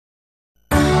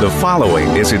The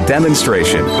following is a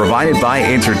demonstration provided by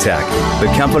Intertek, the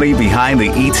company behind the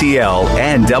ETL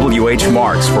and WH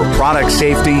marks for product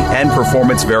safety and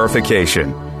performance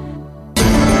verification.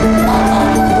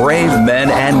 Brave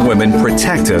men and women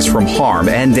protect us from harm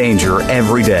and danger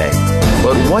every day.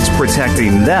 But what's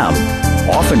protecting them?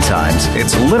 Oftentimes,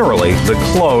 it's literally the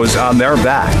clothes on their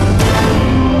back.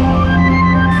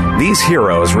 These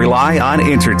heroes rely on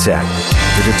Intertek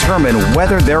to determine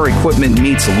whether their equipment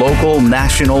meets local,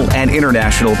 national, and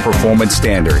international performance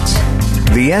standards.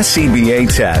 The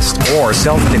SCBA test, or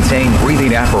self-contained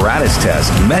breathing apparatus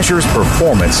test, measures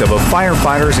performance of a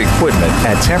firefighter's equipment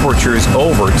at temperatures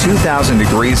over 2,000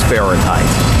 degrees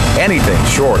Fahrenheit. Anything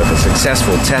short of a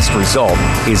successful test result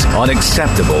is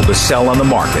unacceptable to sell on the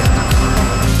market.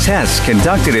 Tests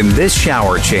conducted in this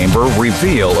shower chamber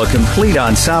reveal a complete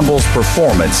ensemble's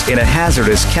performance in a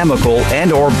hazardous chemical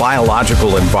and/or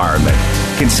biological environment.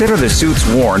 Consider the suits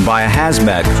worn by a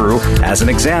hazmat crew as an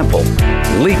example.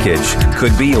 Leakage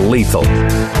could be lethal.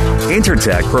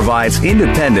 Intertek provides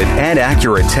independent and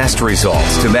accurate test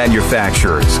results to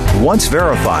manufacturers. Once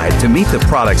verified to meet the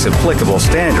product's applicable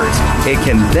standards, it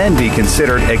can then be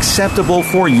considered acceptable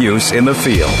for use in the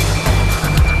field.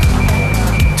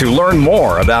 To learn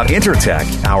more about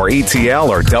Intertek, our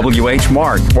ETL or WH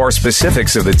mark, or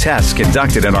specifics of the tests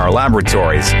conducted in our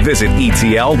laboratories, visit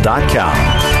etl.com.